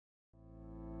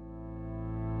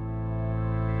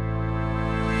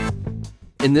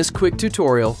In this quick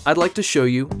tutorial, I'd like to show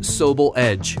you Sobel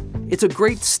Edge. It's a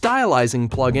great stylizing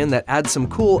plugin that adds some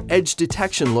cool edge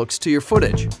detection looks to your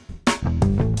footage.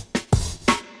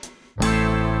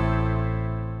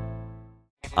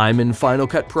 I'm in Final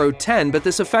Cut Pro 10, but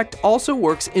this effect also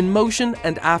works in Motion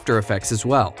and After Effects as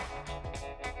well.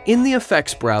 In the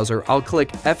Effects browser, I'll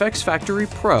click FxFactory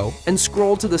Pro and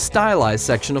scroll to the Stylize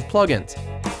section of plugins.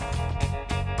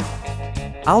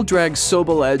 I'll drag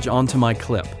Sobel Edge onto my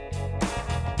clip.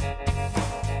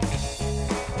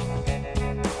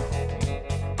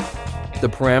 The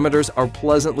parameters are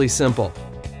pleasantly simple.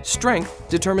 Strength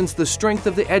determines the strength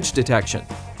of the edge detection.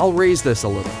 I'll raise this a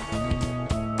little.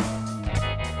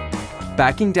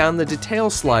 Backing down the detail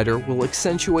slider will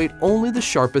accentuate only the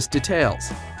sharpest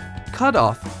details.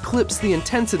 Cutoff clips the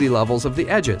intensity levels of the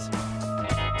edges.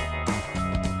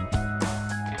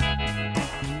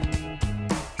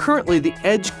 Currently, the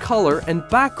edge color and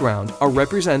background are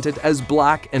represented as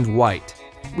black and white.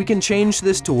 We can change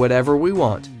this to whatever we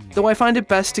want, though I find it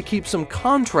best to keep some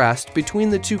contrast between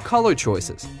the two color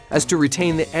choices, as to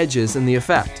retain the edges in the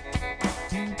effect.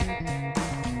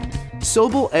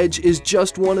 Sobel Edge is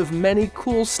just one of many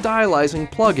cool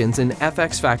stylizing plugins in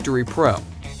FxFactory Pro.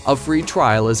 A free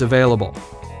trial is available.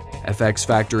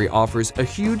 FxFactory offers a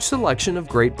huge selection of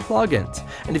great plugins,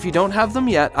 and if you don't have them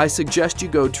yet, I suggest you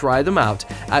go try them out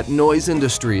at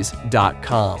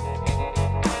noiseindustries.com.